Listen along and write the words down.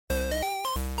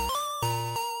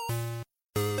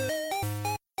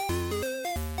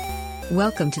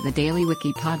Welcome to the Daily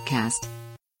Wiki podcast,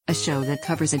 a show that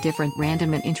covers a different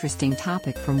random and interesting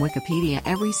topic from Wikipedia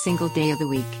every single day of the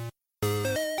week.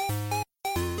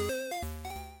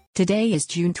 Today is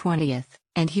June 20th,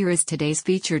 and here is today's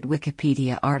featured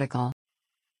Wikipedia article.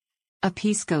 A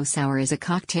pisco sour is a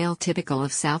cocktail typical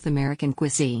of South American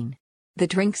cuisine. The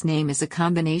drink's name is a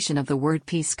combination of the word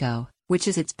pisco, which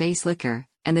is its base liquor,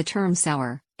 and the term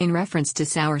sour, in reference to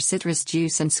sour citrus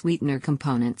juice and sweetener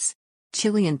components.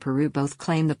 Chile and Peru both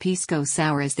claim the pisco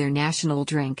sour as their national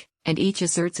drink, and each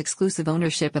asserts exclusive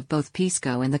ownership of both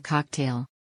pisco and the cocktail.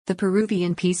 The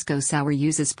Peruvian pisco sour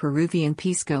uses Peruvian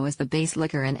pisco as the base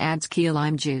liquor and adds key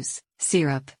lime juice,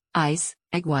 syrup, ice,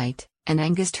 egg white, and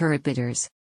Angostura bitters.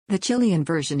 The Chilean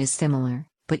version is similar,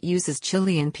 but uses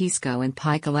Chilean pisco and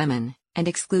pica lemon, and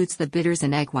excludes the bitters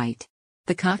and egg white.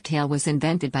 The cocktail was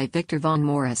invented by Victor von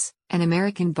Morris, an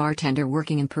American bartender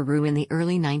working in Peru in the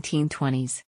early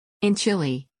 1920s. In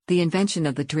Chile, the invention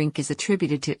of the drink is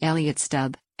attributed to Elliot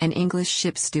Stubb, an English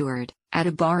ship steward, at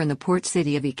a bar in the port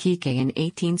city of Iquique in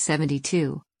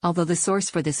 1872, although the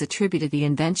source for this attributed the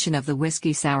invention of the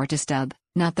whiskey sour to Stubb,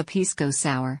 not the pisco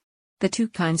sour. The two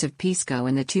kinds of pisco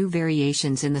and the two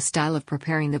variations in the style of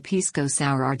preparing the pisco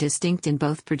sour are distinct in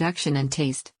both production and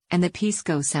taste, and the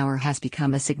pisco sour has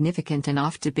become a significant and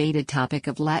oft-debated topic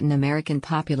of Latin American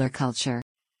popular culture.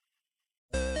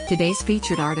 Today's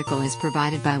featured article is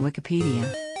provided by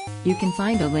Wikipedia. You can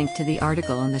find a link to the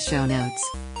article in the show notes.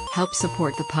 Help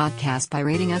support the podcast by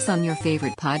rating us on your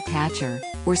favorite podcatcher,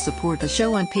 or support the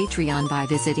show on Patreon by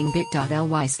visiting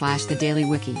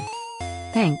bit.ly/thedailywiki.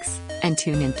 Thanks, and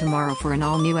tune in tomorrow for an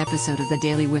all-new episode of the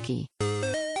Daily Wiki.